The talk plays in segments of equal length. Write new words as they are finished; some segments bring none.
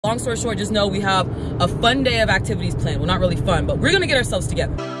long story short, just know we have a fun day of activities planned. Well, not really fun, but we're gonna get ourselves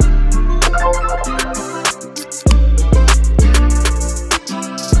together.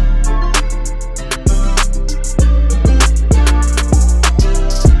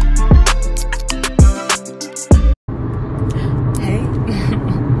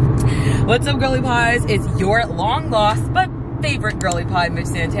 What's up, girly pies? It's your long lost but favorite girly pie, Mitch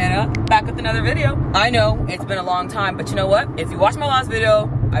Santana, back with another video. I know it's been a long time, but you know what? If you watched my last video,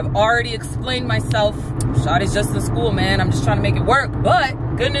 I've already explained myself. Shawty's just in school, man. I'm just trying to make it work. But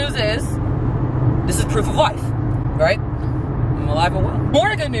good news is, this is proof of life, right? I'm alive and well.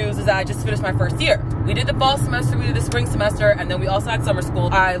 More good news is that I just finished my first year. We did the fall semester, we did the spring semester, and then we also had summer school.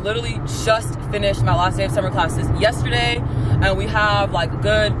 I literally just finished my last day of summer classes yesterday, and we have like a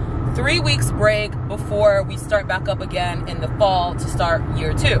good 3 weeks break before we start back up again in the fall to start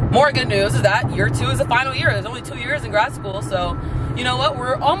year 2. More good news is that year 2 is the final year. There's only 2 years in grad school, so you know what?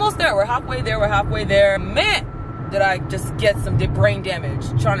 We're almost there. We're halfway there. We're halfway there. Man, did I just get some brain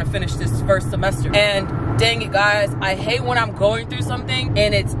damage trying to finish this first semester. And dang it, guys, I hate when I'm going through something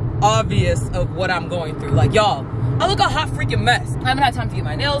and it's obvious of what I'm going through. Like, y'all, I look a hot freaking mess. I haven't had time to get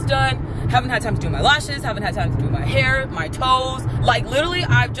my nails done, haven't had time to do my lashes, haven't had time to do my hair, my toes. Like, literally,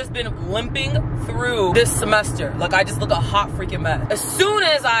 I've just been limping through this semester. Like, I just look a hot freaking mess. As soon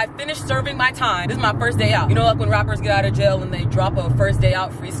as I finish serving my time, this is my first day out. You know, like when rappers get out of jail and they drop a first day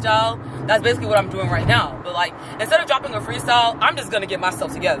out freestyle? That's basically what I'm doing right now. But like, instead of dropping a freestyle, I'm just gonna get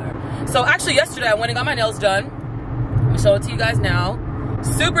myself together. So actually yesterday, I went and got my nails done. I'm gonna show it to you guys now.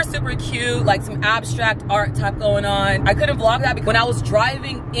 Super, super cute, like some abstract art type going on. I couldn't vlog that because when I was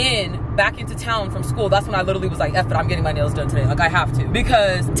driving back into town from school, that's when I literally was like, F it, I'm getting my nails done today. Like, I have to.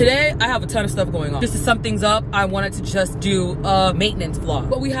 Because today, I have a ton of stuff going on. Just to sum things up, I wanted to just do a maintenance vlog.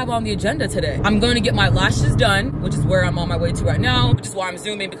 What we have on the agenda today. I'm going to get my lashes done, which is where I'm on my way to right now, which is why I'm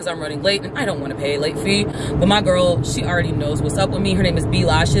zooming because I'm running late and I don't want to pay a late fee. But my girl, she already knows what's up with me. Her name is B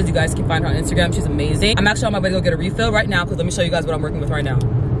Lashes. You guys can find her on Instagram. She's amazing. I'm actually on my way to go get a refill right now because let me show you guys what I'm working with right now.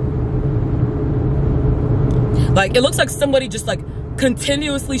 Like, it looks like somebody just like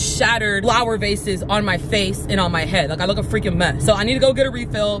continuously shattered flower vases on my face and on my head. Like, I look a freaking mess. So I need to go get a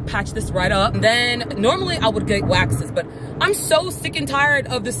refill, patch this right up. And then normally I would get waxes, but I'm so sick and tired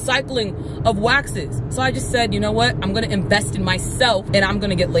of the cycling of waxes. So I just said, you know what? I'm gonna invest in myself and I'm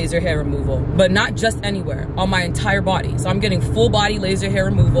gonna get laser hair removal, but not just anywhere, on my entire body. So I'm getting full body laser hair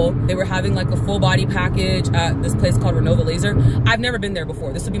removal. They were having like a full body package at this place called Renova Laser. I've never been there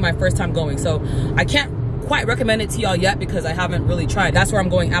before. This will be my first time going. So I can't quite recommend it to y'all yet because I haven't really tried. That's where I'm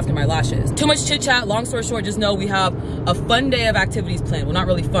going after my lashes. Too much chit chat. Long story short, just know we have a fun day of activities planned. Well, not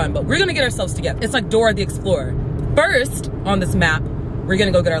really fun, but we're gonna get ourselves together. It's like Dora the Explorer. First on this map, we're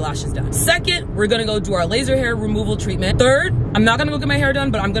gonna go get our lashes done. Second, we're gonna go do our laser hair removal treatment. Third, I'm not gonna go get my hair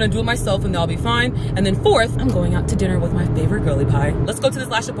done, but I'm gonna do it myself and that'll be fine. And then fourth, I'm going out to dinner with my favorite girly pie. Let's go to this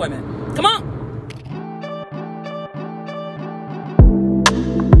lash appointment. Come on.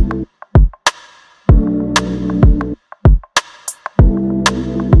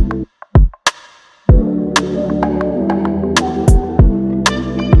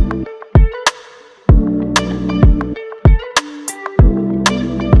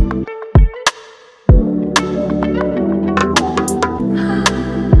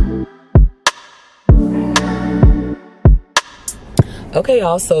 Okay,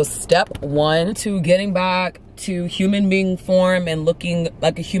 y'all, so step 1 to getting back to human being form and looking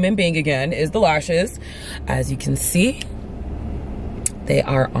like a human being again is the lashes. As you can see, they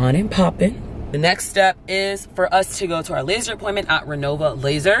are on and popping. The next step is for us to go to our laser appointment at Renova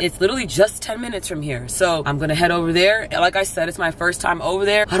Laser. It's literally just 10 minutes from here. So I'm gonna head over there. Like I said, it's my first time over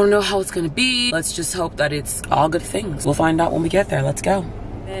there. I don't know how it's gonna be. Let's just hope that it's all good things. We'll find out when we get there. Let's go.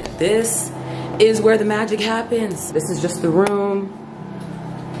 This is where the magic happens. This is just the room.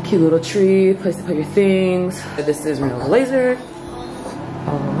 Cute little tree, place to put your things. This is Renova Laser.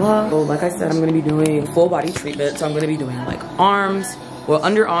 So like I said, I'm gonna be doing full body treatment. So I'm gonna be doing like arms, well,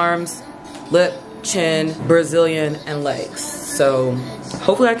 underarms, lip, chin, Brazilian, and legs. So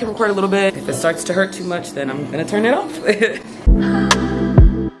hopefully I can record a little bit. If it starts to hurt too much, then I'm gonna turn it off.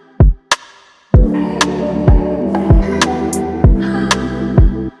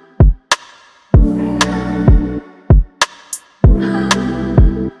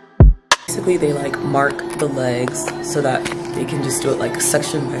 They like mark the legs so that they can just do it like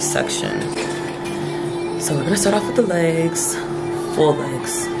section by section. So we're gonna start off with the legs, full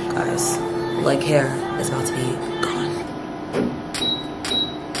legs, guys. Leg hair is about to be gone.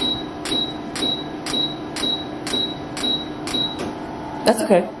 That's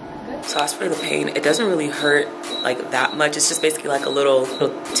okay. So as for the pain, it doesn't really hurt like that much. It's just basically like a little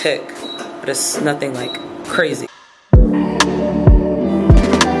tick, but it's nothing like crazy.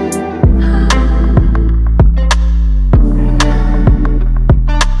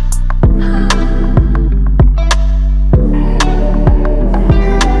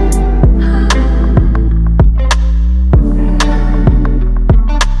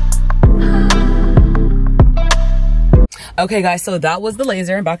 Okay guys, so that was the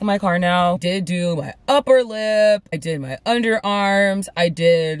laser. I'm back in my car now. Did do my upper lip, I did my underarms, I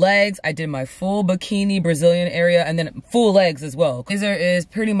did legs, I did my full bikini Brazilian area, and then full legs as well. Laser is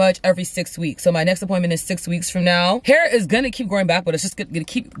pretty much every 6 weeks. So my next appointment is 6 weeks from now. Hair is gonna keep growing back, but it's just gonna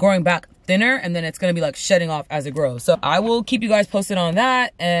keep growing back thinner, and then it's gonna be like shedding off as it grows. So I will keep you guys posted on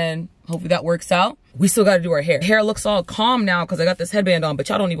that, and hopefully that works out. We still gotta do our hair. Hair looks all calm now because I got this headband on, but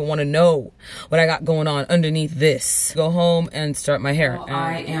y'all don't even wanna know what I got going on underneath this. Go home and start my hair. Well,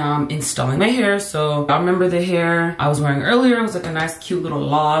 I am installing my hair, so I remember the hair I was wearing earlier. It was like a nice cute little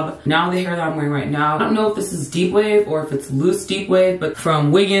lob. Now the hair that I'm wearing right now, I don't know if this is deep wave or if it's loose deep wave, but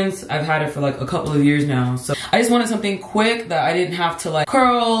from Wiggins, I've had it for like a couple of years now. So I just wanted something quick that I didn't have to like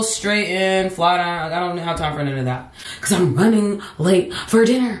curl, straighten, flat iron. Like, I don't have time for none of that because I'm running late for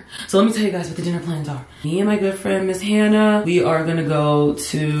dinner. So let me tell you guys what the dinner plans are. Me and my good friend Miss Hannah, we are gonna go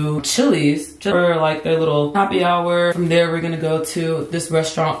to Chili's just for like their little happy hour. From there, we're gonna go to this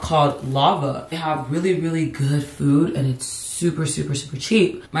restaurant called Lava. They have really, really good food, and it's super, super, super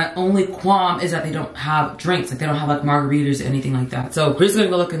cheap. My only qualm is that they don't have drinks. Like they don't have like margaritas or anything like that. So we're just gonna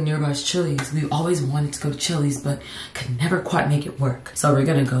go look in nearby Chili's. We always wanted to go to Chili's, but could never quite make it work. So we're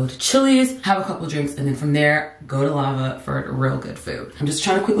gonna go to Chili's, have a couple drinks, and then from there, go to Lava for real good food. I'm just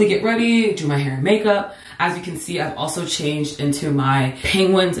trying to quickly get ready, do my hair and makeup. As you can see, I've also changed into my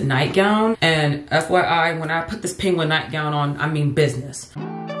Penguins nightgown. And FYI, when I put this Penguin nightgown on, I mean business.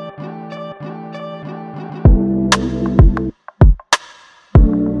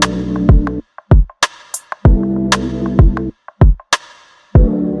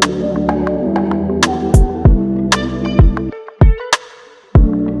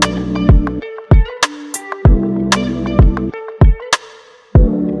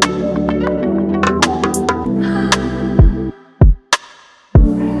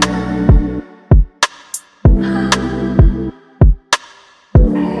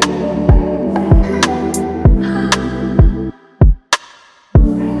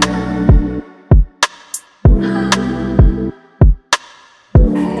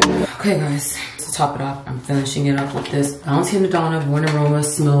 Okay guys, to top it off, I'm finishing it up with this Valentina Donna Born Aroma.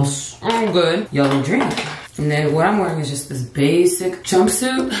 Smells so good. Yellow drink. And then what I'm wearing is just this basic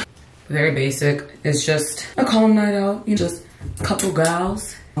jumpsuit. Very basic. It's just a calm night out. You know, just a couple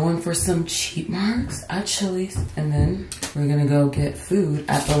gals going for some cheap marks at Chili's. And then we're gonna go get food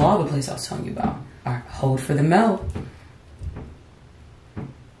at the Lava place I was telling you about. All right, hold for the melt.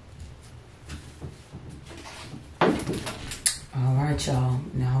 All right, y'all,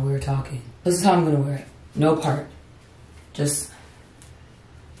 now we're talking. This is how I'm gonna wear it. No part. Just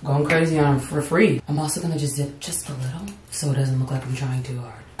going crazy on them for free. I'm also gonna just zip just a little so it doesn't look like I'm trying too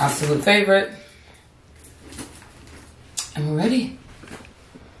hard. Absolute favorite. And we're ready.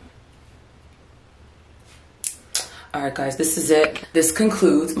 All right, guys, this is it. This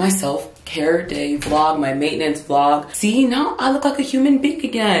concludes my self-care day vlog, my maintenance vlog. See, now I look like a human being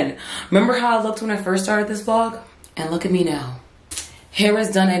again. Remember how I looked when I first started this vlog? And look at me now. Hair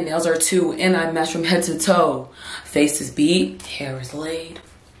is done and nails are too, and I mesh from head to toe. Face is beat, hair is laid.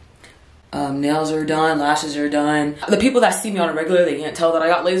 Nails are done, lashes are done. The people that see me on a regular, they can't tell that I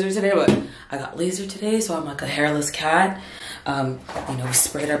got laser today, but I got laser today, so I'm like a hairless cat. You know, we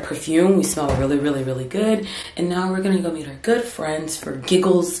sprayed our perfume, we smell really, really, really good. And now we're gonna go meet our good friends for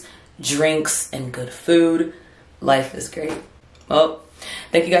giggles, drinks, and good food. Life is great. Well,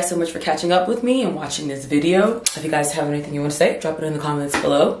 thank you guys so much for catching up with me and watching this video. If you guys have anything you want to say, drop it in the comments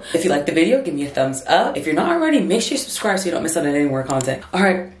below. If you like the video, give me a thumbs up. If you're not already, make sure you subscribe so you don't miss out on any more content. All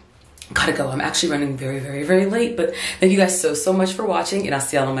right, gotta go. I'm actually running very, very, very late, but thank you guys so, so much for watching, and I'll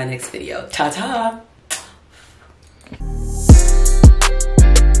see y'all on my next video. Ta-ta.